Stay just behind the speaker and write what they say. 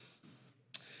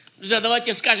Друзья,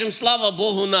 давайте скажем слава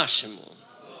Богу нашему.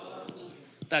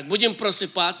 Так, будем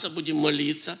просыпаться, будем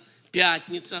молиться.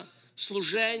 Пятница,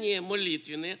 служение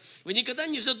молитвенное. Вы никогда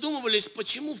не задумывались,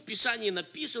 почему в Писании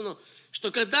написано, что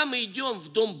когда мы идем в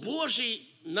Дом Божий,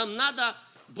 нам надо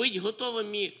быть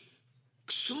готовыми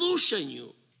к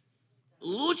слушанию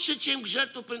лучше, чем к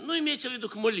жертвоприношению. Ну, имеется в виду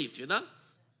к молитве, да?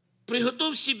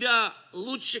 Приготовь себя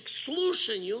лучше к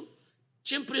слушанию,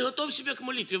 чем приготовь себя к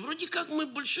молитве. Вроде как мы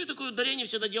большое такое ударение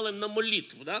всегда делаем на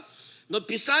молитву, да? Но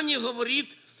Писание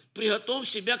говорит, приготовь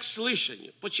себя к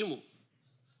слышанию. Почему?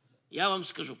 Я вам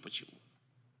скажу почему.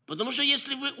 Потому что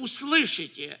если вы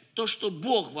услышите то, что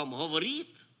Бог вам говорит,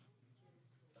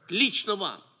 лично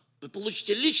вам, вы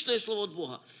получите личное слово от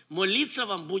Бога, молиться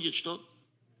вам будет что?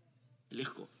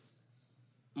 Легко.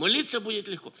 Молиться будет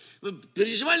легко. Вы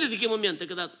переживали такие моменты,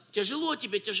 когда тяжело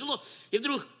тебе, тяжело, и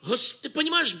вдруг, ты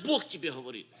понимаешь, Бог тебе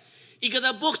говорит. И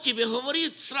когда Бог тебе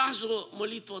говорит, сразу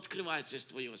молитва открывается из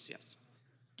твоего сердца.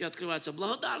 У тебя открывается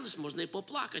благодарность, можно и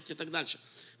поплакать и так дальше.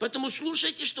 Поэтому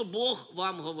слушайте, что Бог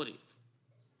вам говорит.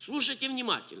 Слушайте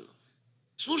внимательно.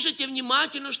 Слушайте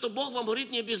внимательно, что Бог вам говорит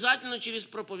не обязательно через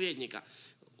проповедника.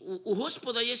 У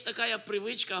Господа есть такая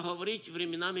привычка говорить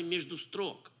временами между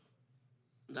строк.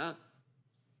 Да?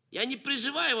 Я не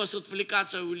призываю вас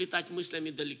отвлекаться и улетать мыслями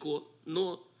далеко,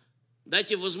 но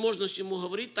дайте возможность Ему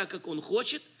говорить так, как Он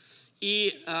хочет.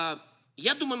 И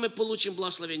я думаю, мы получим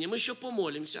благословение. Мы еще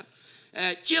помолимся.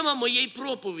 Тема моей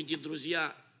проповеди,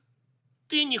 друзья,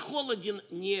 ты не холоден,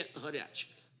 не горяч.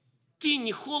 Ты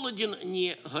не холоден,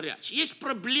 не горяч. Есть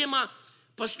проблема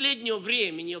последнего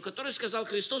времени, о которой сказал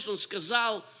Христос. Он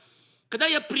сказал, когда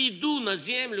я приду на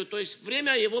землю, то есть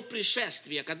время Его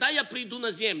пришествия, когда я приду на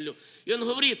землю, и Он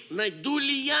говорит, найду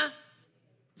ли я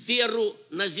веру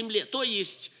на земле? То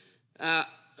есть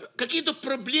какие-то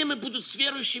проблемы будут с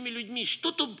верующими людьми,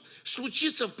 что-то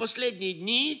случится в последние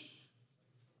дни,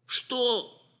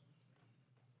 что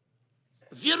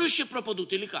верующие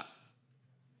пропадут или как?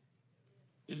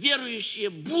 Верующие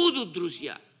будут,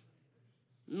 друзья,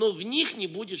 но в них не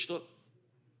будет что?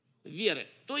 Веры.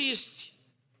 То есть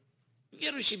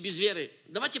верующие без веры.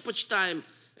 Давайте почитаем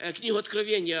книгу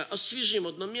Откровения, освежим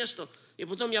одно место, и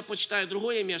потом я почитаю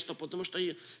другое место, потому что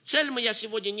цель моя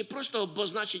сегодня не просто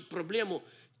обозначить проблему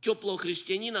теплого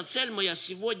христианина, цель моя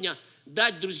сегодня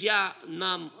дать, друзья,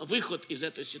 нам выход из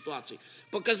этой ситуации.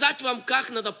 Показать вам,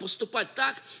 как надо поступать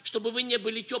так, чтобы вы не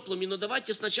были теплыми. Но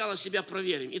давайте сначала себя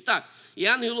проверим. Итак, и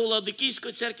ангелу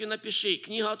Лаодикийской церкви напиши,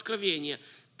 книга Откровения,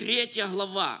 3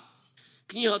 глава.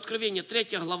 Книга Откровения,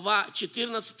 3 глава,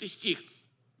 14 стих.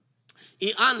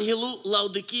 И ангелу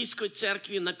Лаодикийской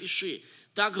церкви напиши.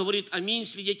 Так говорит Аминь,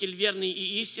 свидетель верный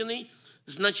и истинный,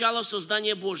 с начала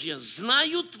создания Божьего.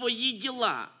 Знаю твои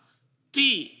дела.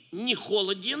 Ты не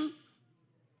холоден,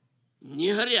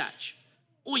 не горяч.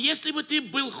 Если бы ты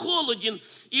был холоден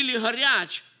или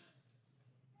горяч,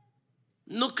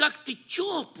 но как ты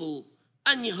тепл,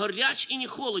 а не горяч и не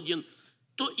холоден,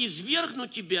 то извергну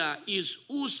тебя из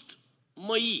уст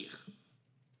моих.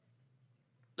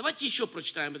 Давайте еще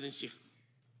прочитаем один стих.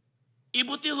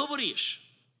 Ибо ты говоришь,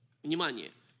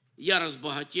 внимание, я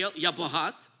разбогател, я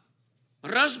богат,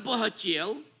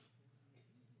 разбогател,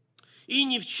 и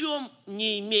ни в чем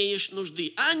не имеешь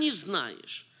нужды, а не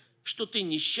знаешь, что ты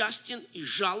несчастен, и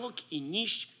жалок, и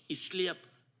нищ, и слеп,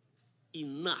 и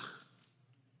наг.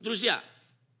 Друзья,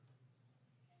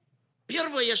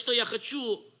 первое, что я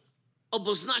хочу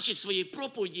обозначить в своей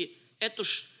проповеди, это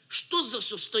что за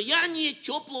состояние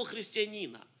теплого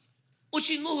христианина.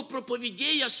 Очень много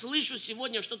проповедей я слышу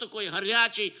сегодня, что такое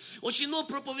горячий. Очень много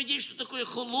проповедей, что такое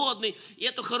холодный. И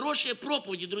это хорошие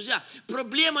проповеди, друзья.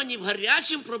 Проблема не в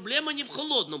горячем, проблема не в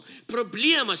холодном.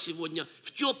 Проблема сегодня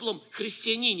в теплом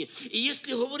христианине. И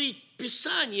если говорить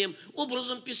Писанием,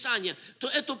 образом Писания, то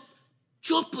это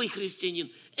теплый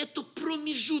христианин, это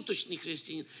промежуточный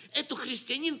христианин. Это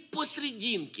христианин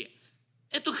посрединке.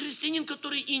 Это христианин,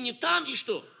 который и не там, и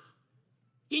что?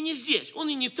 И не здесь. Он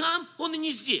и не там, он и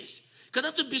не здесь.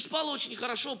 Когда-то Беспалов очень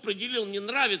хорошо определил, мне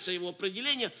нравится его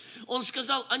определение, он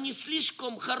сказал, они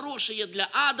слишком хорошие для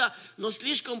ада, но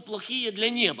слишком плохие для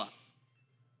неба.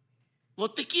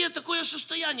 Вот такое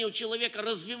состояние у человека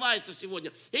развивается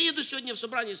сегодня. Я еду сегодня в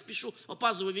собрание, спешу,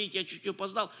 опаздываю, видите, я чуть-чуть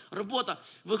опоздал, работа.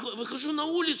 Выхожу на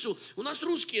улицу, у нас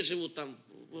русские живут там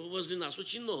возле нас,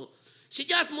 очень много.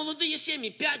 Сидят молодые семьи,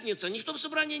 пятница, никто в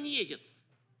собрание не едет.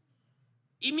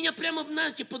 И меня прямо,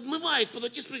 знаете, подмывает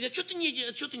подойти спросить, а что ты не едешь,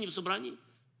 а что ты не в собрании?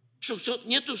 Что,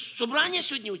 нету собрания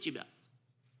сегодня у тебя?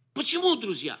 Почему,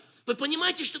 друзья? Вы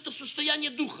понимаете, что это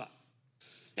состояние духа?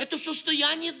 Это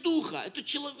состояние духа. Это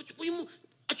человек,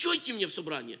 а что идти мне в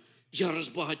собрание? Я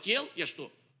разбогател, я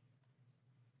что?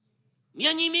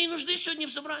 Я не имею нужды сегодня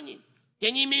в собрании.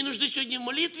 Я не имею нужды сегодня в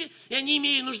молитве. Я не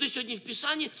имею нужды сегодня в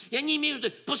Писании. Я не имею нужды.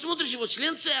 Посмотришь его,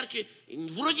 член церкви.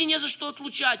 Вроде не за что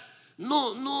отлучать.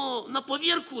 Но на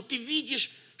поверку ты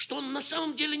видишь, что он на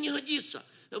самом деле не годится.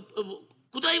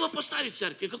 Куда его поставить в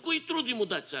церкви? Какой труд ему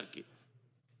дать церкви?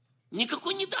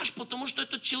 Никакой не дашь, потому что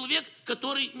это человек,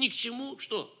 который ни к чему,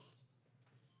 что?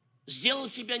 Сделал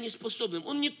себя неспособным.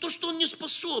 Он не то, что он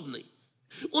неспособный.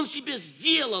 Он себя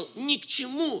сделал ни к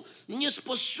чему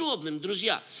неспособным,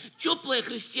 друзья. Теплые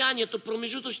христиане, это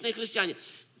промежуточные христиане.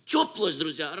 Теплость,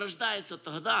 друзья, рождается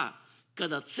тогда,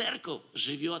 когда церковь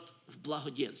живет в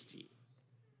благоденствии.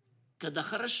 Когда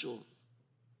хорошо.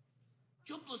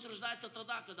 Теплость рождается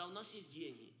тогда, когда у нас есть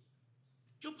деньги.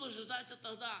 Теплость рождается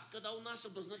тогда, когда у нас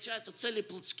обозначаются цели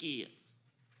плотские.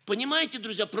 Понимаете,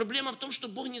 друзья, проблема в том, что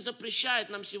Бог не запрещает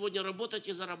нам сегодня работать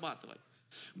и зарабатывать.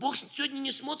 Бог сегодня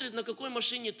не смотрит, на какой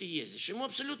машине ты ездишь. Ему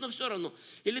абсолютно все равно.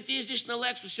 Или ты ездишь на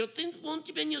Лексусе, он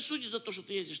тебя не осудит за то, что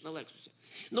ты ездишь на Лексусе.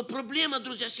 Но проблема,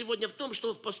 друзья, сегодня в том,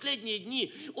 что в последние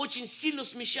дни очень сильно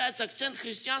смещается акцент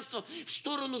христианства в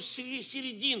сторону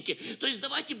серединки. То есть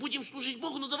давайте будем служить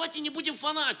Богу, но давайте не будем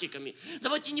фанатиками.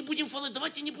 Давайте не будем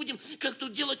как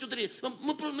тут делать ударение.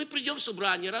 Мы придем в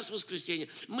собрание раз в воскресенье.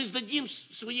 Мы сдадим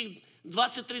своих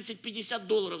 20, 30, 50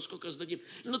 долларов, сколько сдадим.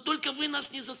 Но только вы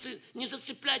нас не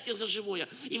зацепляйте за живое.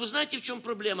 И вы знаете, в чем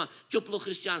проблема теплого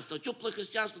христианства? Теплое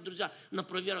христианство, друзья, на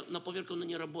поверку оно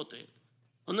не работает.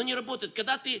 Оно не работает.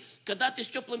 Когда ты с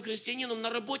теплым христианином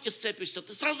на работе сцепишься,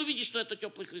 ты сразу видишь, что это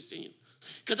теплый христианин.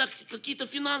 Когда какие-то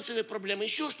финансовые проблемы,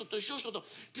 еще что-то,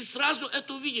 ты сразу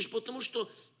это увидишь, потому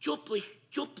что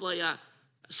теплая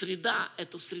среда –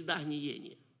 это среда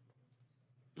гниения.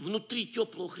 Внутри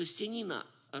теплого христианина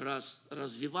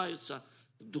развиваются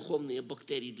духовные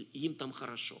бактерии, им там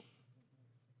хорошо.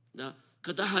 Да?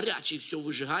 Когда горячий все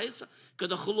выжигается,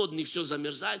 когда холодный все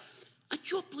замерзает, а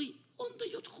теплый, он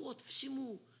дает ход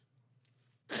всему.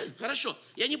 Хорошо,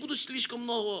 я не буду слишком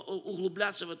много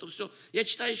углубляться в это все. Я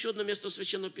читаю еще одно место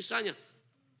Священного Писания,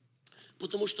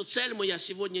 потому что цель моя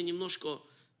сегодня немножко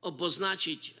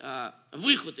обозначить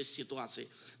выход из ситуации.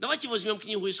 Давайте возьмем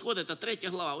книгу Исхода, это 3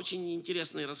 глава, очень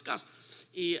интересный рассказ.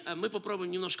 И мы попробуем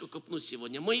немножко копнуть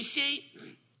сегодня. Моисей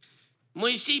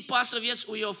пас овец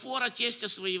у Иофора, тестя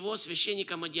своего,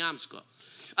 священника Мадиамского.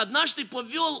 Однажды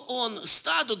повел он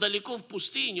стадо далеко в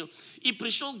пустыню и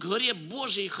пришел к горе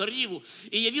Божией Хариву,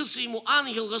 и явился ему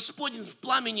ангел Господень в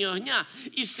пламени огня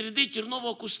из среды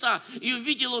тернового куста. И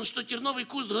увидел он, что терновый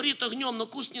куст горит огнем, но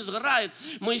куст не сгорает.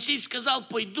 Моисей сказал: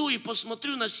 пойду и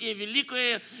посмотрю на сие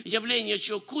великое явление,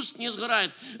 чего куст не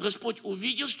сгорает. Господь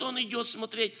увидел, что он идет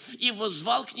смотреть, и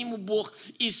воззвал к нему Бог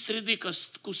из среды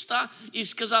куста, и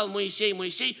сказал: Моисей,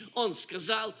 Моисей. Он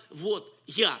сказал: вот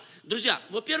я. Друзья,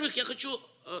 во-первых, я хочу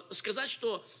сказать,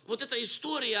 что вот эта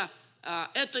история,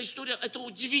 это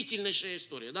удивительнейшая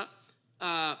история. Да?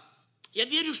 Я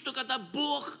верю, что когда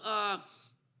Бог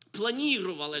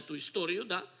планировал эту историю,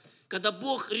 да, когда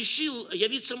Бог решил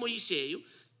явиться Моисею,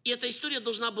 и эта история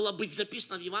должна была быть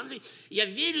записана в Евангелии, я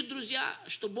верю, друзья,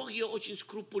 что Бог ее очень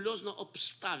скрупулезно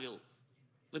обставил.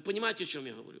 Вы понимаете, о чем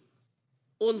я говорю?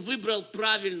 Он выбрал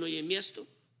правильное место,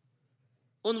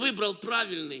 он выбрал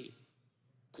правильный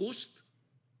куст,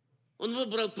 он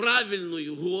выбрал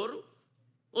правильную гору,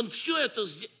 он все это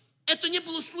сделал. Это не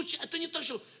было случайно, это не так,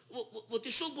 что вот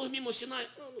и шел Бог мимо Синая,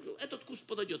 этот куст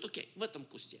подойдет, окей, в этом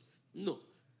кусте. Но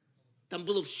там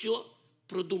было все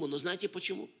продумано. Знаете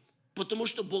почему? Потому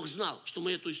что Бог знал, что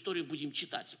мы эту историю будем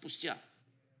читать спустя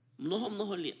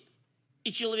много-много лет.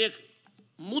 И человек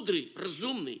мудрый,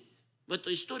 разумный в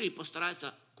этой истории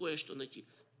постарается кое-что найти.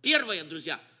 Первое,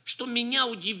 друзья, что меня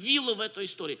удивило в этой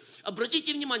истории.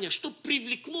 Обратите внимание, что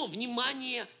привлекло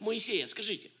внимание Моисея.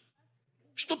 Скажите,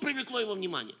 что привлекло его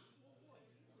внимание?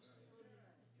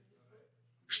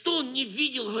 Что он не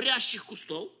видел горящих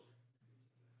кустов?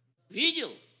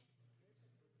 Видел?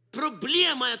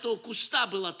 Проблема этого куста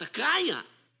была такая,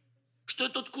 что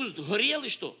этот куст горел и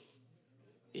что?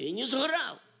 И не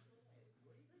сгорал.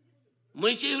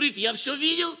 Моисей говорит: я все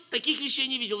видел, таких вещей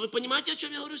не видел. Вы понимаете, о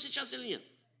чем я говорю сейчас или нет?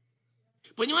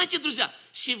 Понимаете, друзья,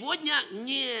 сегодня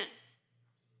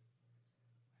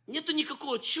нету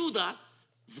никакого чуда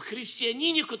в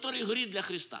христианине, который горит для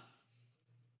Христа.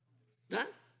 Да?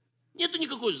 Нету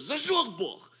никакого. Зажег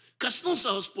Бог,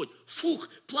 коснулся Господь, фух,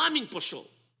 пламень пошел.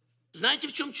 Знаете,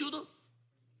 в чем чудо?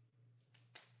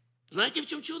 Знаете, в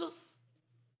чем чудо?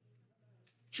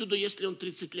 Чудо, если он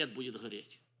 30 лет будет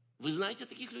гореть. Вы знаете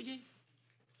таких людей?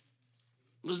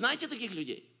 Вы знаете таких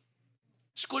людей?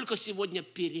 Сколько сегодня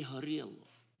перегорело?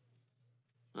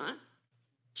 А?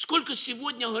 Сколько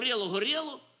сегодня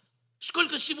горело?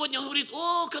 Сколько сегодня говорит: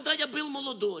 о, когда я был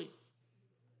молодой.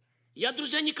 Я,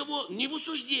 друзья, никого не в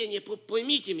осуждение,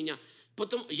 поймите меня.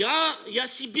 Я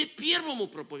себе первому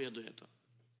проповедую это.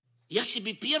 Я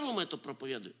себе первым это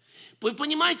проповедую. Вы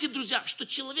понимаете, друзья, что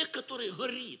человек, который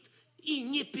горит и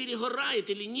не перегорает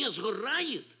или не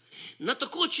сгорает, на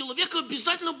такого человека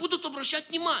обязательно будут обращать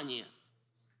внимание.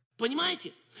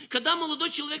 Понимаете? Когда молодой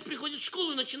человек приходит в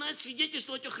школу и начинает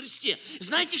свидетельствовать о Христе,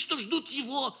 знаете, что ждут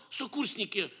его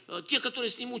сокурсники, те, которые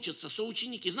с ним учатся,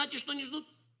 соученики? Знаете, что они ждут?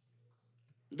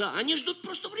 Да, они ждут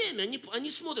просто время, они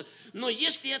смотрят. Но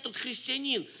если этот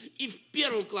христианин и в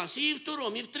первом классе, и в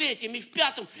втором, и в третьем, и в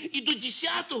пятом, и до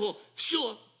 10-го,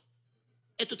 все,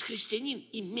 этот христианин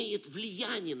имеет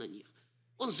влияние на них.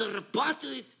 Он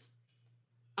зарабатывает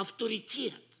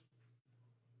авторитет.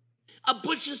 А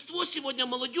большинство сегодня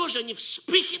молодежи, они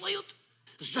вспыхивают,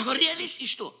 загорелись и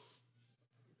что?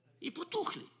 И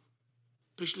потухли.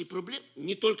 Пришли проблемы.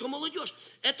 Не только молодежь.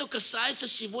 Это касается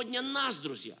сегодня нас,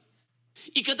 друзья.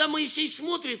 И когда Моисей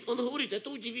смотрит, он говорит, это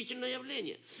удивительное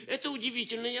явление. Это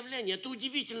удивительное явление. Это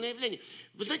удивительное явление.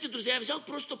 Вы знаете, друзья, я взял,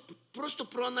 просто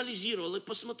проанализировал и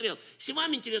посмотрел. Если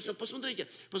вам интересно,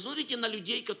 посмотрите на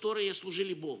людей, которые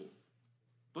служили Богу.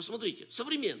 Посмотрите,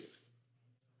 современных.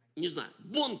 Не знаю,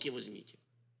 Бонки возьмите.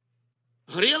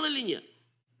 Горел или нет?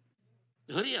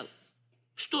 Горел.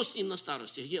 Что с ним на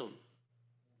старости? Где он?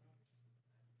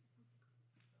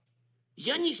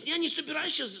 Я не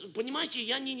собираюсь сейчас, понимаете,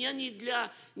 я не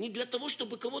для того,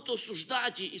 чтобы кого-то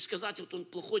осуждать и сказать, вот он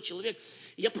плохой человек.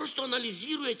 Я просто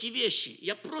анализирую эти вещи.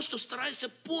 Я просто стараюсь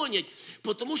понять,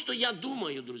 потому что я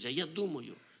думаю, друзья,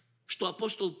 что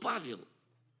апостол Павел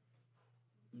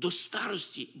до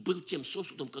старости был тем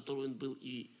сосудом, который он был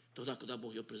и тогда, когда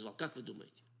Бог его призвал. Как вы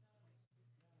думаете?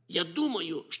 Я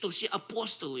думаю, что все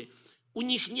апостолы, у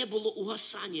них не было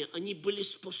угасания, они были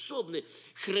способны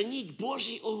хранить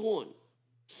Божий огонь.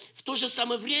 В то же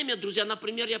самое время, друзья,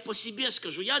 например, я по себе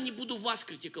скажу, я не буду вас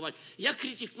критиковать, я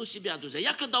критикну себя, друзья.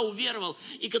 Я когда уверовал,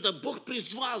 и когда Бог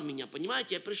призвал меня,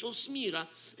 понимаете, я пришел с мира,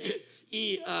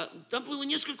 и там было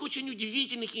несколько очень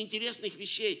удивительных и интересных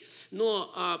вещей,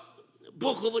 но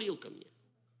Бог говорил ко мне.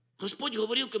 Господь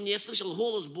говорил ко мне, я слышал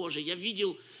голос Божий, я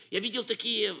видел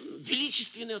такие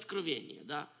величественные откровения,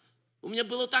 да. У меня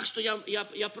было так, что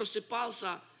я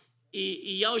просыпался, и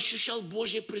я ощущал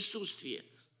Божье присутствие.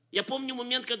 Я помню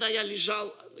момент, когда я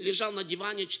лежал на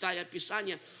диване, читая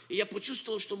Писание, и я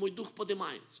почувствовал, что мой дух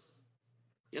поднимается.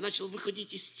 Я начал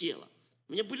выходить из тела.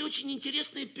 У меня были очень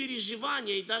интересные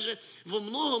переживания, и даже во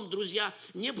многом, друзья,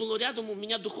 не было рядом у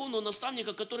меня духовного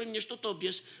наставника, который мне что-то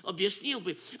объяснил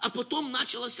бы. А потом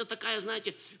началась такая,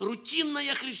 знаете,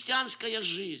 рутинная христианская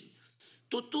жизнь.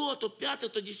 То пятое,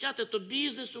 то десятое, то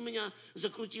бизнес у меня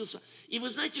закрутился. И вы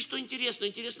знаете, что интересно?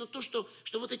 Интересно то, что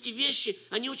вот эти вещи,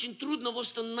 они очень трудно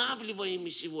восстанавливаемы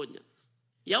сегодня.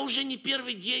 Я уже не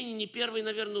первый день, не первый,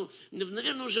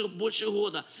 наверное, уже больше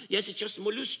года. Я сейчас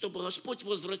молюсь, чтобы Господь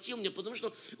возвратил мне, потому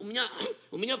что у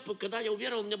меня, когда я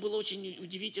уверовал, у меня было очень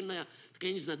удивительное,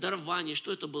 такое, я не знаю, дарование.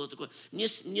 Что это было такое? Мне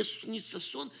снится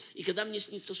сон, и когда мне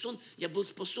снится сон, я был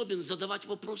способен задавать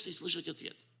вопросы и слышать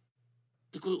ответ.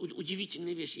 Такая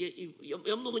удивительная вещь.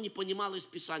 Я много не понимал из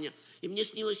Писания. И мне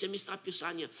снилось места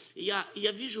Писания. И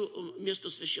я вижу место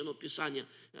Священного Писания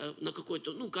на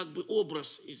какой-то,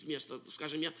 образ из места.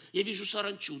 Скажем, я вижу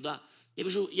саранчу, да.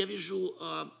 Я вижу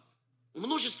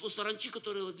множество саранчи,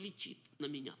 которые летит на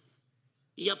меня.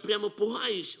 И я прямо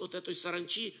пугаюсь от этой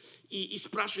саранчи и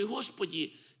спрашиваю,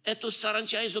 Господи, это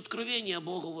саранча из откровения,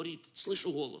 Бог говорит, слышу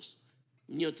голос.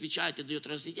 Мне отвечает и дает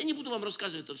развитие. Я не буду вам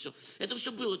рассказывать это все. Это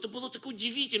все было. Это было так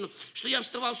удивительно, что я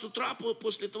вставал с утра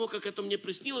после того, как это мне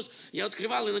приснилось. Я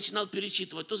открывал и начинал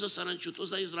перечитывать. То за саранчу, то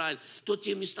за Израиль, то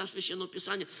те места Священного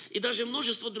Писания. И даже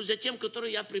множество, друзья, тем,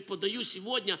 которые я преподаю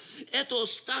сегодня, это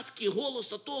остатки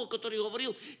голоса того, который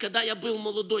говорил, когда я был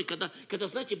молодой. Когда,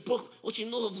 знаете, Бог очень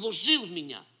много вложил в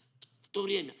меня в то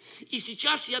время. И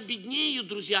сейчас я беднею,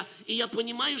 друзья, и я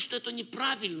понимаю, что это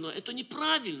неправильно. Это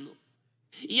неправильно.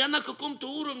 И я на каком-то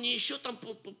уровне еще там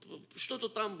что-то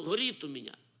там горит у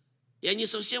меня. Я не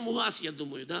совсем угас, я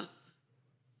думаю, да.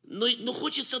 Но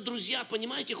хочется, друзья,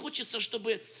 понимаете, хочется,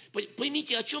 чтобы...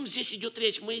 Поймите, о чем здесь идет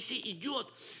речь. Моисей идет,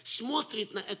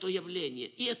 смотрит на это явление.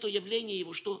 И это явление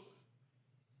его что?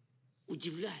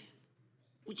 Удивляет.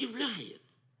 Удивляет.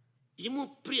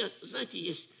 Ему, знаете,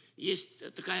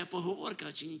 есть такая поговорка,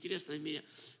 очень интересная в мире.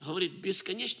 Говорит,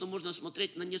 бесконечно можно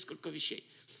смотреть на несколько вещей.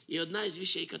 И одна из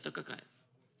вещей это какая?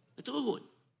 Это огонь,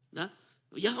 да?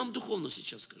 Я вам духовно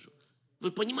сейчас скажу.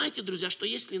 Вы понимаете, друзья, что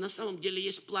если на самом деле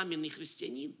есть пламенный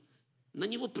христианин, на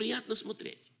него приятно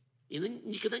смотреть. И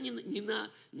никогда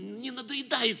не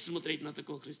надоедает смотреть на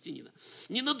такого христианина.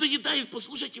 Не надоедает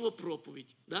послушать его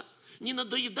проповедь, да? Не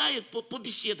надоедает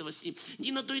побеседовать с ним.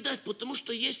 Не надоедает, потому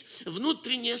что есть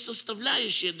внутренняя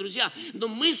составляющая, друзья. Но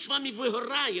мы с вами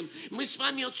выгораем, мы с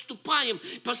вами отступаем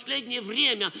в последнее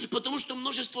время, потому что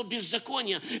множество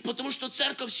беззакония, потому что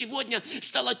церковь сегодня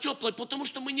стала теплой, потому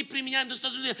что мы не применяем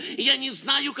достаточно. Я не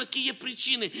знаю, какие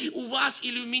причины у вас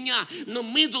или у меня, но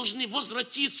мы должны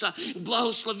возвратиться к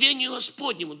благословению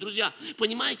Господнему. Друзья,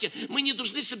 понимаете, мы не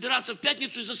должны собираться в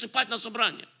пятницу и засыпать на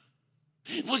собрание.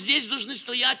 Вот здесь должны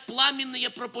стоять пламенные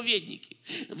проповедники.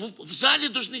 В зале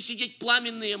должны сидеть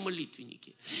пламенные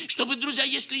молитвенники. Чтобы, друзья,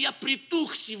 если я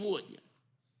притух сегодня,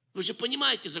 вы же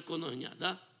понимаете закон огня,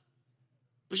 да?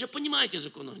 Вы же понимаете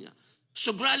закон огня.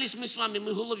 Собрались мы с вами,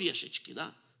 мы головешечки,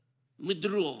 да? Мы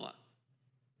дрова.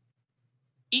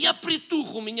 И я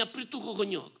притух, у меня притух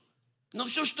огонек. Но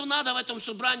все, что надо в этом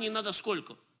собрании, надо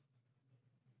сколько?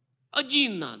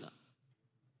 Один надо.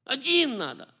 Один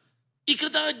надо. И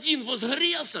когда один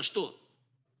возгорелся, что?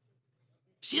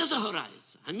 Все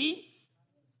загораются. Аминь.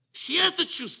 Все это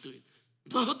чувствуют.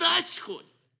 Благодать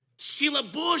сходит. Сила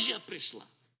Божья пришла.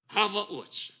 Ава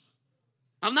отче.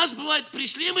 А в нас бывает,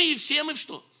 пришли мы, и все мы в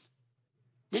что?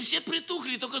 Мы все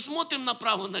притухли, только смотрим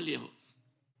направо-налево.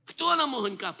 Кто нам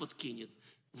огонька подкинет?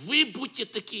 Вы будьте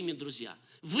такими, друзья.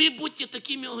 Вы будьте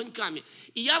такими огоньками.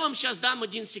 И я вам сейчас дам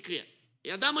один секрет.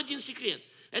 Я дам один секрет.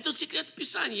 Этот секрет в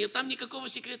Писании, там никакого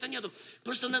секрета нету.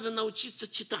 Просто надо научиться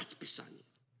читать Писание.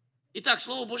 Итак,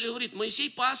 Слово Божие говорит, Моисей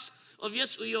пас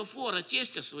овец у Иофора,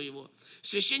 тестя своего,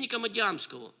 священника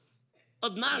Мадиамского.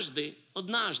 Однажды,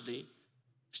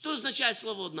 что означает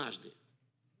слово «однажды»?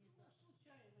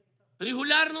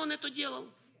 Регулярно он это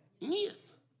делал? Нет.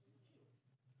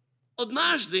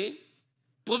 Однажды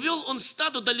повел он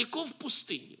стадо далеко в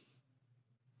пустыню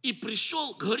и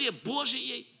пришел к горе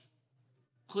Божией,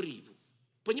 Хориву.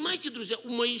 Понимаете, друзья, у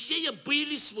Моисея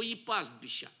были свои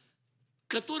пастбища,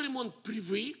 к которым он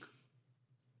привык,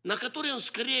 на которые он,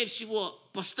 скорее всего,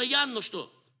 постоянно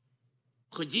что?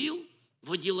 Ходил,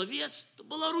 водил овец. Это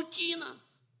была рутина.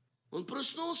 Он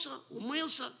проснулся,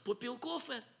 умылся, попил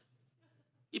кофе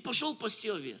и пошел пасти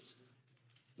овец.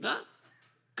 Да?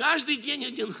 Каждый день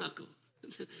одинаково.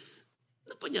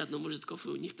 Ну, понятно, может, кофе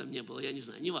у них там не было, я не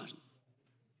знаю, неважно.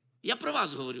 Я про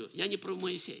вас говорю, я не про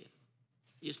Моисея,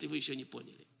 если вы еще не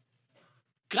поняли.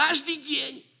 Каждый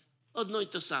день одно и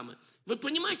то самое. Вы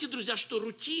понимаете, друзья, что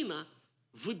рутина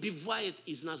выбивает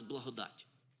из нас благодать?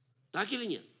 Так или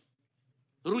нет?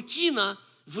 Рутина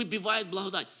выбивает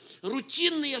благодать.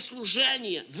 Рутинные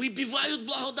служения выбивают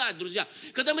благодать, друзья.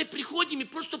 Когда мы приходим и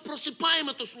просто просыпаем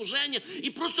это служение, и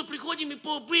просто приходим и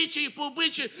по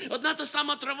обычаю, одна та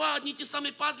самая трава, одни те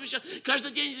самые пастбища,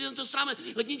 каждый день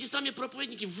одни те самые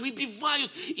проповедники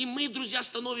выбивают, и мы, друзья,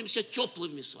 становимся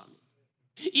теплыми с вами.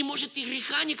 И может и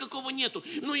греха никакого нету,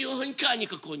 но и огонька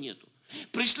никакого нету.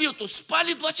 Пришли, то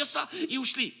спали 2 часа и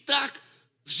ушли. Так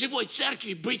в живой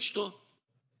церкви быть что?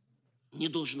 Не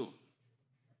должно.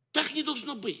 Так не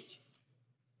должно быть.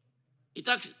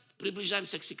 Итак,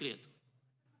 приближаемся к секрету.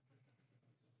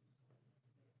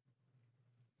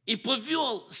 И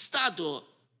повел стадо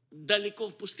далеко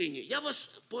в пустыню. Я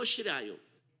вас поощряю.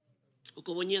 У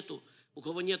кого нету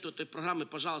этой программы,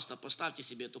 пожалуйста, поставьте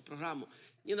себе эту программу.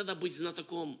 Не надо быть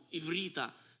знатоком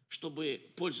иврита, чтобы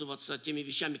пользоваться теми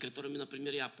вещами, которыми,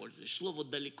 например, я пользуюсь. Слово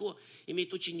 «далеко»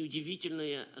 имеет очень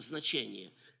удивительное значение.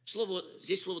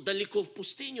 Здесь слово «далеко в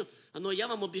пустыню», я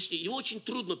вам объясню, его очень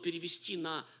трудно перевести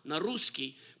на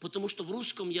русский, потому что в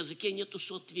русском языке нету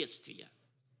соответствия.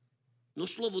 Но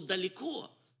слово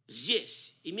 «далеко»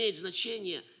 здесь имеет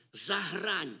значение «за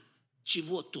грань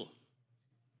чего-то».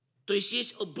 То есть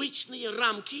есть обычные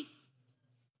рамки,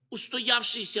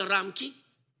 устоявшиеся рамки,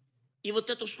 и вот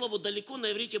это слово «далеко»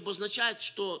 на иврите обозначает,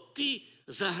 что ты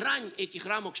за грань этих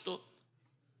рамок что?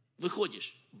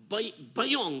 Выходишь.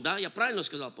 Байон, да? Я правильно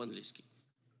сказал по-английски?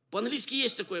 По-английски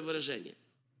есть такое выражение.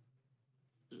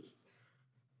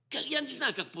 Я не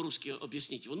знаю, как по-русски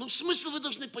объяснить его, но смысл вы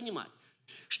должны понимать,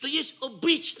 что есть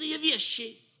обычные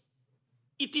вещи,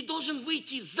 и ты должен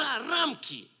выйти за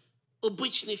рамки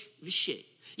обычных вещей.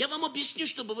 Я вам объясню,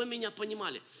 чтобы вы меня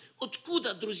понимали.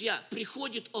 Откуда, друзья,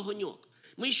 приходит огонек?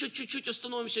 Мы еще чуть-чуть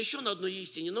остановимся еще на одной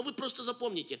истине, но вы просто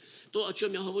запомните то, о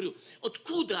чем я говорю.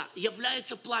 Откуда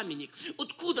является пламенник?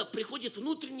 Откуда приходит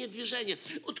внутреннее движение?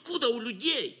 Откуда у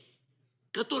людей,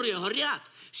 которые горят,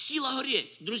 сила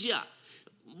гореть? Друзья,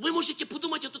 вы можете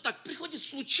подумать это так. Приходит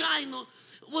случайно,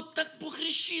 вот так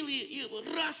похрещил и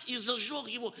раз, и зажег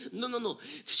его. Но.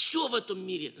 Все в этом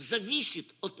мире зависит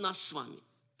от нас с вами.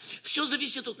 Все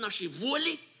зависит от нашей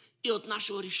воли и от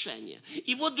нашего решения.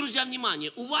 И вот, друзья,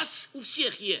 внимание, у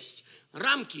всех есть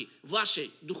рамки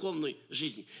вашей духовной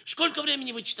жизни. Сколько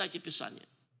времени вы читаете Писание?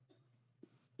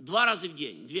 2 раза в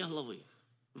день, 2 главы.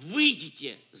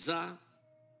 Выйдите за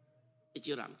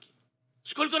эти рамки.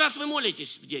 Сколько раз вы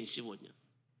молитесь в день сегодня?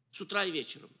 С утра и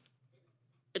вечером.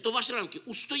 Это ваши рамки,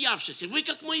 устоявшиеся. Вы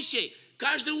как Моисей.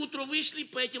 Каждое утро вышли,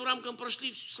 по этим рамкам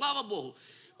прошли. Слава Богу.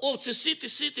 Овцы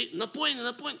сыты,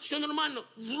 напоены. Все нормально.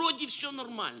 Вроде все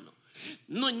нормально.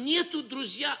 Но нету,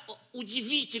 друзья,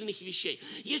 удивительных вещей.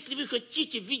 Если вы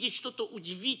хотите видеть что-то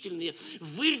удивительное,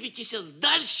 вырвитесь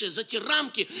дальше за те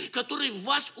рамки, которые в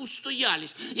вас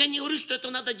устоялись. Я не говорю, что это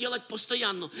надо делать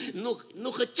постоянно,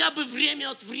 но хотя бы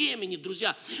время от времени,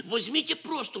 друзья, возьмите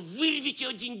просто, вырвите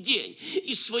один день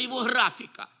из своего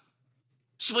графика,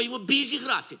 своего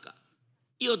бизи-графика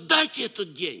и отдайте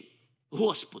этот день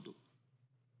Господу.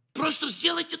 Просто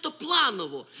сделайте это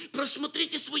планово,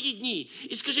 просмотрите свои дни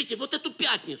и скажите, вот эту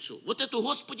пятницу, вот эту,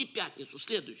 Господи, пятницу,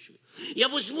 следующую, я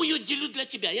возьму и отделю для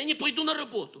Тебя, я не пойду на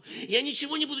работу, я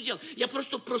ничего не буду делать, я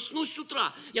просто проснусь с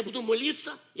утра, я буду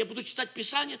молиться, я буду читать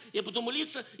Писание, я буду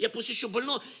молиться, я посвящу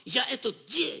больного, я этот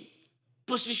день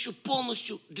посвящу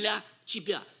полностью для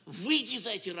Тебя. Выйди за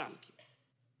эти рамки,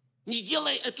 не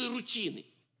делай этой рутины.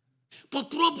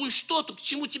 Попробуй что-то, к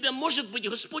чему тебя, может быть,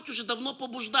 Господь уже давно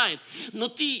побуждает. Но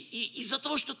ты из-за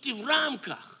того, что ты в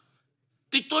рамках,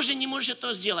 ты тоже не можешь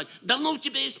этого сделать. Давно у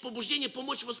тебя есть побуждение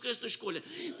помочь в воскресной школе,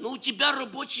 но у тебя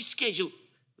рабочий скеджул.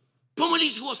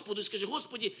 Помолись Господу и скажи,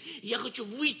 Господи, я хочу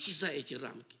выйти за эти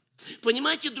рамки.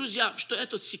 Понимаете, друзья, что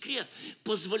этот секрет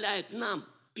позволяет нам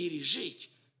пережить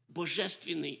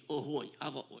божественный огонь,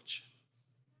 Ава Отче.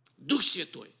 Дух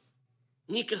Святой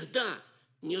никогда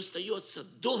не остается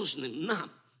должным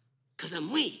нам, когда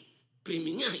мы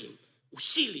применяем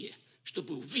усилия,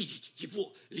 чтобы увидеть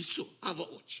Его лицо, Ава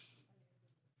Отче.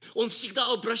 Он всегда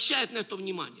обращает на это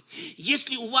внимание.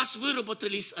 Если у вас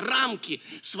выработались рамки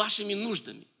с вашими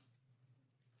нуждами,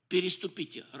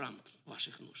 переступите рамки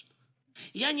ваших нужд.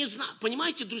 Я не знаю,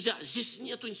 понимаете, друзья, здесь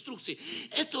нету инструкции.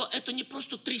 Это не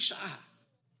просто 3 шага.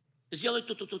 Сделай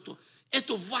то.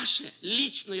 Это ваше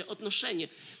личное отношение.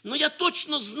 Но я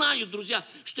точно знаю, друзья,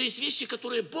 что есть вещи,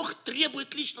 которые Бог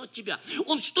требует лично от тебя.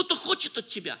 Он что-то хочет от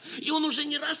тебя. И Он уже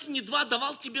не раз, не два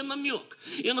давал тебе намек.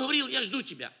 И Он говорил, я жду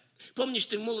тебя. Помнишь,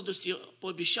 ты в молодости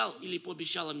пообещал или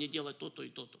пообещала мне делать то-то и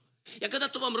то-то. Я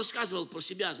когда-то вам рассказывал про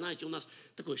себя, знаете, у нас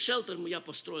такой шелтер я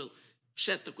построил.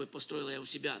 Шед такой построил я у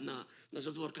себя на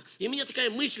задворках. И у меня такая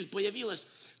мысль появилась.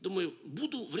 Думаю,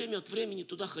 буду время от времени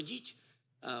туда ходить.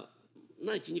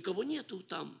 Знаете, никого нету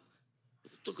там,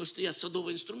 только стоят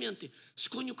садовые инструменты,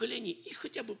 склоню колени, и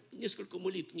хотя бы несколько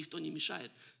молитв никто не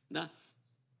мешает, да.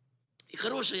 И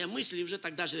хорошая мысль, и уже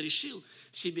тогда же решил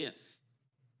себе.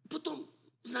 Потом,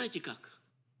 знаете как,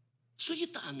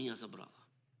 суета меня забрала.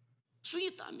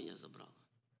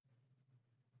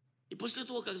 И после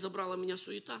того, как забрала меня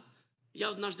суета, я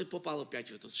однажды попал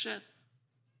опять в этот шед.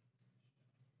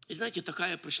 И знаете,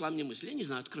 такая пришла мне мысль, я не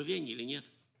знаю, откровение или нет.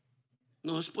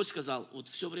 Но Господь сказал, вот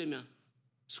все время,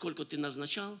 сколько ты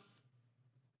назначал,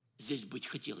 здесь быть,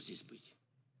 хотел здесь быть.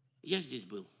 Я здесь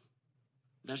был,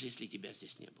 даже если тебя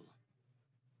здесь не было.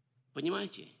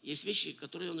 Понимаете, есть вещи,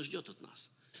 которые Он ждет от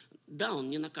нас. Да, Он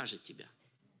не накажет тебя.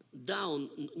 Да,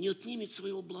 Он не отнимет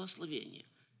своего благословения.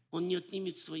 Он не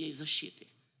отнимет своей защиты.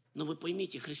 Но вы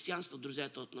поймите, христианство, друзья,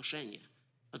 это отношения.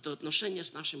 Это отношения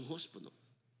с нашим Господом.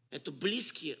 Это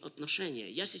близкие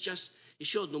отношения. Я сейчас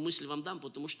еще одну мысль вам дам,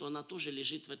 потому что она тоже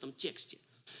лежит в этом тексте.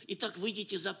 Итак,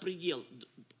 выйдите за предел.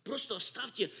 Просто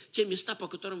оставьте те места, по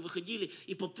которым вы ходили,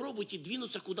 и попробуйте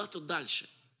двинуться куда-то дальше.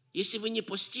 Если вы не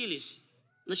постились,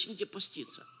 начните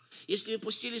поститься. Если вы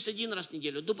постились 1 раз в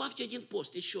неделю, добавьте 1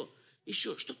 пост еще.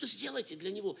 Что-то сделайте для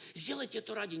Него. Сделайте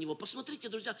это ради Него. Посмотрите,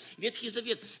 друзья, Ветхий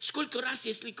Завет. Сколько раз,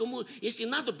 если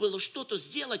надо было что-то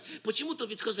сделать, почему-то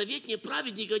ветхозаветные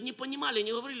праведники не понимали,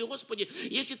 они говорили, Господи,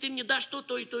 если Ты мне дашь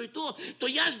то и то, то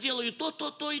я сделаю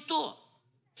то и то.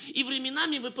 И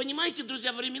временами, вы понимаете,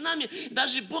 друзья, временами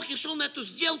даже Бог и шел на эту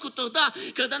сделку тогда,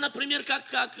 когда, например, как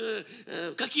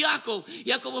Иаков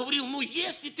говорил,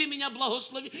 если Ты меня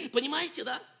благослови, понимаете,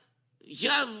 да?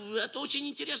 Это очень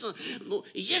интересно.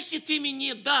 Если ты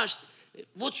мне дашь,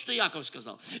 вот что Яков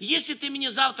сказал, если ты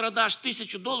мне завтра дашь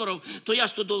 $1000, то я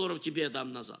 $100 тебе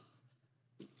дам назад.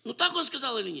 Так он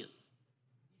сказал или нет?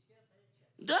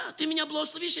 Да, ты меня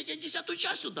благословишь, я тебе 10-ю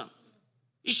часть дам.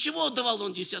 Из чего отдавал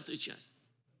он 10-ю часть?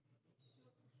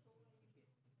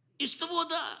 Из того,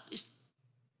 да.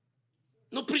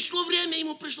 Но пришло время,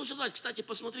 ему пришлось отдавать. Кстати,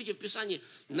 посмотрите в Писании,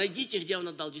 найдите, где он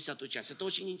отдал 10-ю часть. Это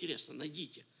очень интересно,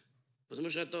 найдите. Потому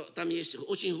что там есть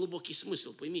очень глубокий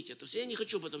смысл, поймите это все. Я не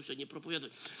хочу об этом сегодня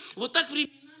проповедовать. Вот так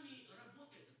временами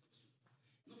работает это все.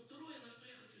 Но второе, на что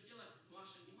я хочу сделать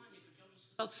ваше внимание, как я уже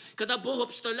сказал, когда Бог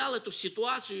обставлял эту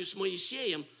ситуацию с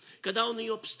Моисеем, когда он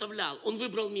ее обставлял, он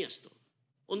выбрал место.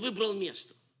 Он выбрал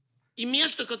место. И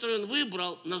место, которое он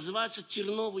выбрал, называется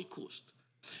терновый куст.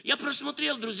 Я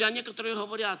просмотрел, друзья, некоторые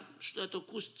говорят, что это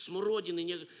куст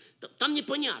смородины. Там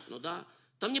непонятно, да?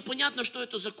 Там непонятно, что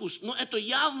это за куст. Но это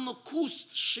явно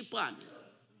куст с шипами.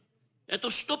 Это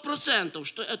 100%,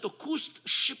 что это куст с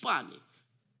шипами.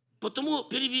 Потому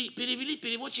перевели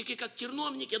переводчики как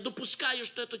терновник. Я допускаю,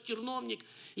 что это терновник.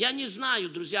 Я не знаю,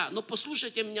 друзья, но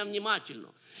послушайте меня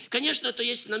внимательно. Конечно, это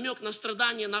есть намек на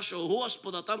страдания нашего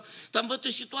Господа. Там в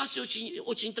этой ситуации очень,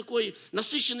 очень такой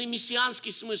насыщенный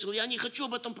мессианский смысл. Я не хочу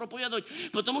об этом проповедовать,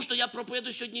 потому что я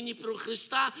проповедую сегодня не про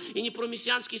Христа и не про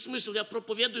мессианский смысл. Я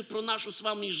проповедую про нашу с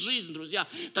вами жизнь, друзья.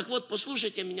 Так вот,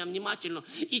 послушайте меня внимательно.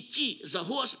 Идти за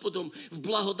Господом в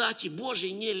благодати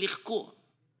Божией нелегко.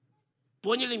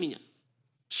 Поняли меня?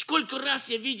 Сколько раз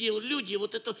я видел людей,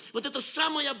 вот это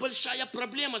самая большая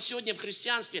проблема сегодня в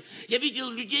христианстве. Я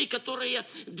видел людей, которые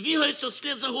двигаются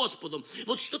вслед за Господом.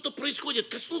 Вот что-то происходит,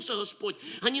 коснулся Господь,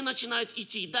 они начинают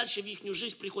идти. И дальше в их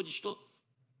жизнь приходит что?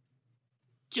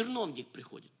 Терновник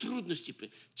приходит, трудности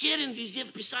приходят. Терен везде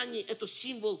в Писании это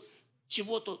символ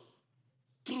чего-то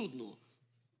трудного.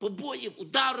 Побоев,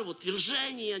 ударов,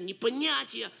 отвержения,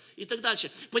 непонятия и так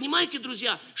дальше. Понимаете,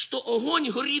 друзья, что огонь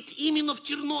горит именно в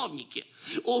терновнике.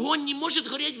 Огонь не может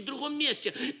гореть в другом месте.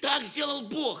 Так сделал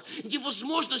Бог.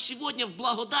 Невозможно сегодня в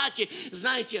благодати,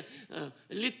 знаете,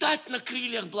 летать на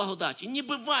крыльях благодати. Не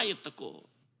бывает такого.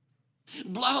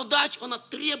 Благодать, она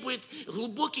требует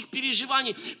глубоких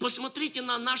переживаний. Посмотрите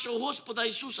на нашего Господа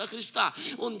Иисуса Христа.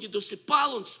 Он не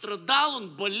досыпал, он страдал,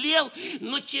 он болел,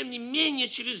 но тем не менее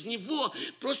через него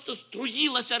просто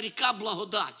струилась река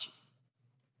благодати.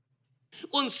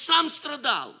 Он сам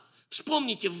страдал.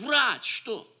 Вспомните, врач,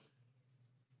 что?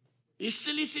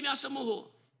 Исцели себя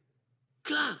самого.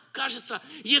 Как? Кажется,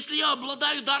 если я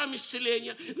обладаю даром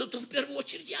исцеления, то в первую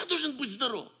очередь я должен быть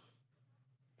здоров.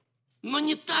 Но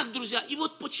не так, друзья. И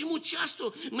вот почему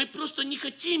часто мы просто не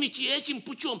хотим идти этим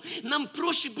путем. Нам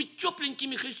проще быть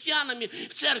тепленькими христианами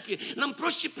в церкви. Нам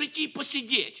проще прийти и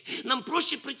посидеть. Нам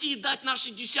проще прийти и дать нашу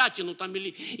десятину.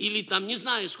 Или не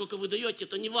знаю, сколько вы даете,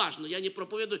 это не важно. Я не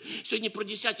проповедую сегодня про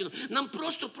десятину. Нам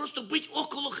просто быть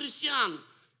около христиан.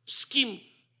 С кем?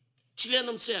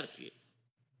 Членом церкви.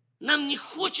 Нам не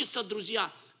хочется,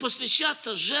 друзья,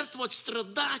 посвящаться, жертвовать,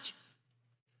 страдать.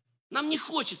 Нам не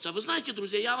хочется. Вы знаете,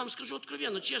 друзья, я вам скажу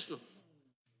откровенно, честно.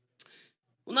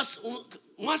 У нас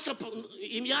масса,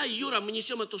 я и Юра, мы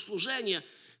несем это служение.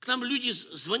 К нам люди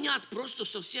звонят просто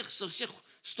со всех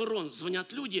сторон.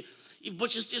 Звонят люди. И в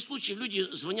большинстве случаев люди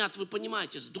звонят, вы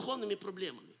понимаете, с духовными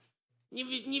проблемами.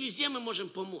 Не везде мы можем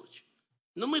помочь.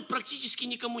 Но мы практически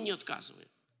никому не отказываем.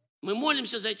 Мы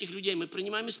молимся за этих людей, мы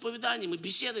принимаем исповедание, мы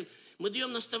беседуем, мы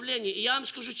даем наставления. И я вам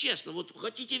скажу честно, вот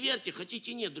хотите верьте,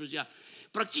 хотите нет, друзья.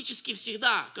 Практически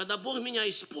всегда, когда Бог меня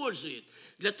использует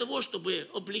для того, чтобы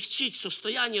облегчить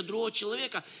состояние другого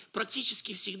человека,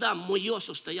 практически всегда мое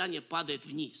состояние падает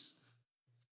вниз.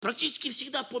 Практически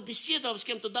всегда, побеседовав с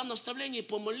кем-то, дам наставление,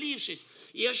 помолившись,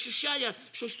 и ощущая,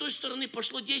 что с той стороны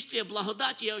пошло действие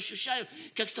благодати, я ощущаю,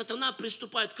 как сатана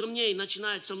приступает ко мне и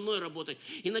начинает со мной работать,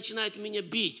 и начинает меня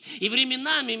бить. И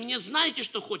временами мне, знаете,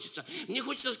 что хочется? Мне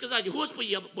хочется сказать: Господи,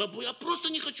 я просто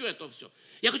не хочу этого все.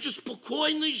 Я хочу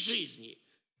спокойной жизни,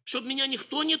 чтобы меня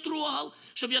никто не трогал,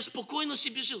 чтобы я спокойно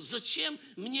себе жил. Зачем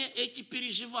мне эти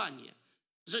переживания?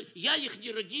 Я их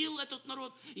не родил, этот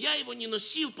народ, я его не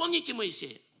носил. Помните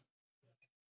Моисея?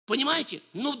 Понимаете?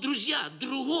 Но, друзья,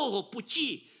 другого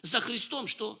пути за Христом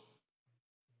что?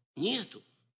 Нету.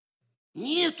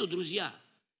 Нету, друзья.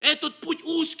 Этот путь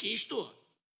узкий и что?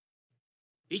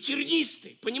 И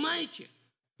тернистый, понимаете?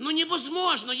 Ну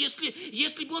невозможно,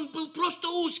 если бы он был просто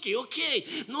узкий, окей,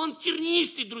 но он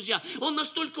тернистый, друзья. Он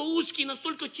настолько узкий,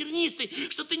 настолько тернистый,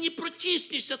 что ты не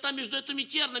протиснешься там между этими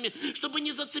тернами, чтобы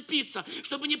не зацепиться,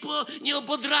 чтобы не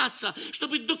ободраться,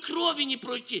 чтобы до крови не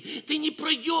пройти. Ты не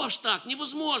пройдешь так,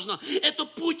 невозможно. Это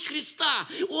путь Христа,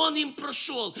 Он им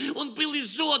прошел, Он был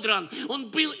изодран, Он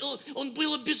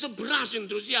был обезображен,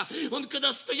 друзья. Он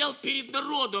когда стоял перед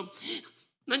народом,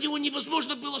 на него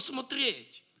невозможно было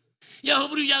смотреть. Я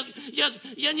говорю,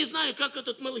 я не знаю, как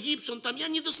этот Мел Гибсон там, я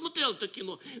не досмотрел это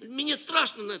кино. Мне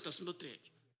страшно на это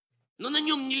смотреть. Но на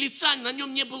нем ни лица, на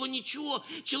нем не было ничего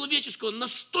человеческого.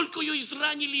 Настолько ее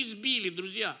изранили и избили,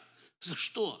 друзья. За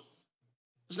что?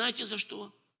 Знаете, за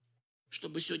что?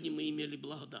 Чтобы сегодня мы имели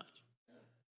благодать.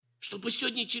 Чтобы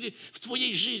сегодня в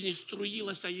твоей жизни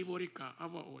струилась его река,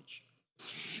 ава очи.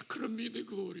 Кромины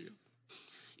Глория.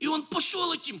 И он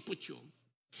пошел этим путем.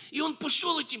 И он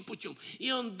пошел этим путем. И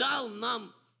он дал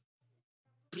нам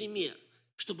пример,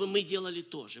 чтобы мы делали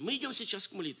то же. Мы идем сейчас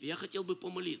к молитве. Я хотел бы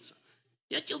помолиться.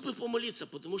 Я хотел бы помолиться,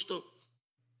 потому что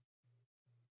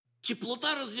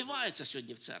теплота развивается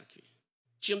сегодня в церкви.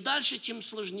 Чем дальше, тем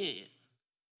сложнее.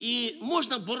 И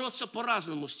можно бороться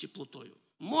по-разному с теплотою.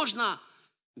 Можно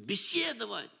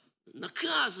беседовать,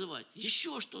 наказывать,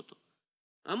 еще что-то.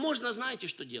 А можно, знаете,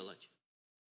 что делать?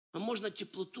 А можно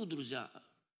теплоту, друзья,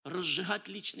 разжигать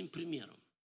личным примером.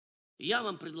 Я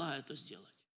вам предлагаю это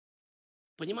сделать.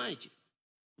 Понимаете?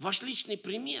 Ваш личный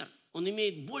пример, он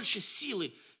имеет больше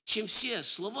силы, чем все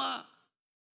слова,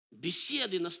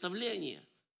 беседы, наставления.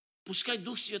 Пускай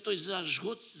Дух Святой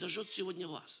зажжет сегодня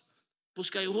вас.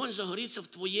 Пускай огонь загорится в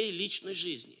твоей личной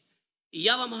жизни. И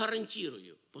я вам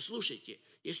гарантирую, послушайте,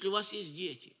 если у вас есть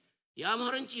дети, я вам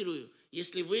гарантирую,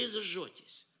 если вы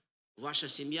зажжетесь, ваша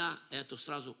семья это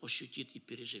сразу ощутит и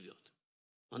переживет.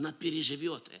 Она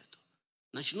переживет это.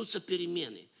 Начнутся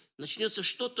перемены, начнется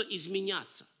что-то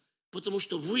изменяться, потому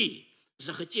что вы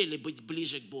захотели быть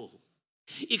ближе к Богу.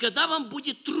 И когда вам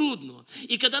будет трудно,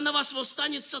 и когда на вас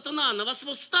восстанет сатана,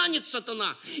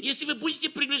 если вы будете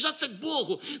приближаться к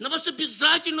Богу, на вас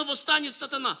обязательно восстанет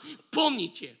сатана.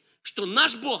 Помните, что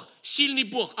наш Бог сильный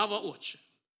Бог, Ава Отче.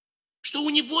 Что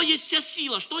у Него есть вся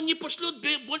сила, что Он не пошлет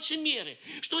больше меры,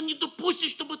 что Он не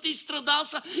допустит, чтобы ты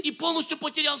страдался и полностью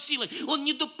потерял силы. Он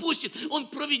не допустит, Он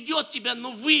проведет тебя,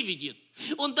 но выведет.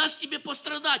 Он даст тебе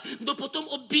пострадать, но потом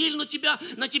обильно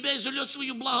на тебя изольет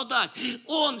свою благодать.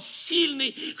 Он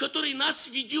сильный, который нас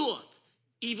ведет,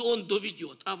 и Он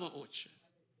доведет. Ава Отче.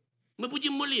 Мы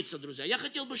будем молиться, друзья. Я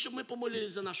хотел бы, чтобы мы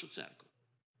помолились за нашу церковь.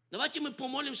 Давайте мы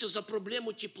помолимся за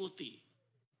проблему теплоты.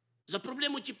 За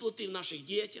проблему теплоты в наших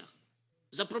детях.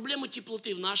 За проблему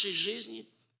теплоты в нашей жизни.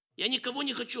 Я никого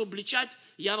не хочу обличать.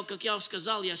 Как я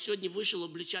сказал, я сегодня вышел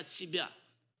обличать себя.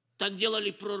 Так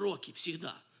делали пророки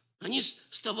всегда.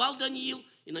 Вставал Даниил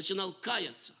и начинал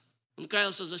каяться. Он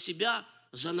каялся за себя,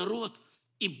 за народ.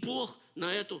 И Бог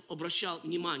на это обращал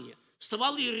внимание.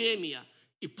 Вставал Иеремия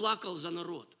и плакал за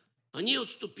народ. Они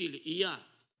отступили, и я.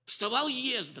 Вставал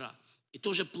Ездра и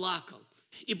тоже плакал.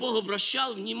 И Бог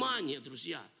обращал внимание,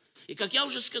 друзья. И, как я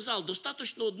уже сказал,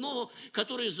 достаточно одного,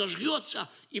 который зажгется,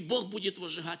 и Бог будет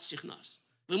возжигать всех нас.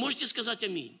 Вы можете сказать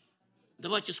аминь?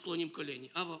 Давайте склоним колени.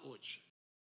 Ава Отче.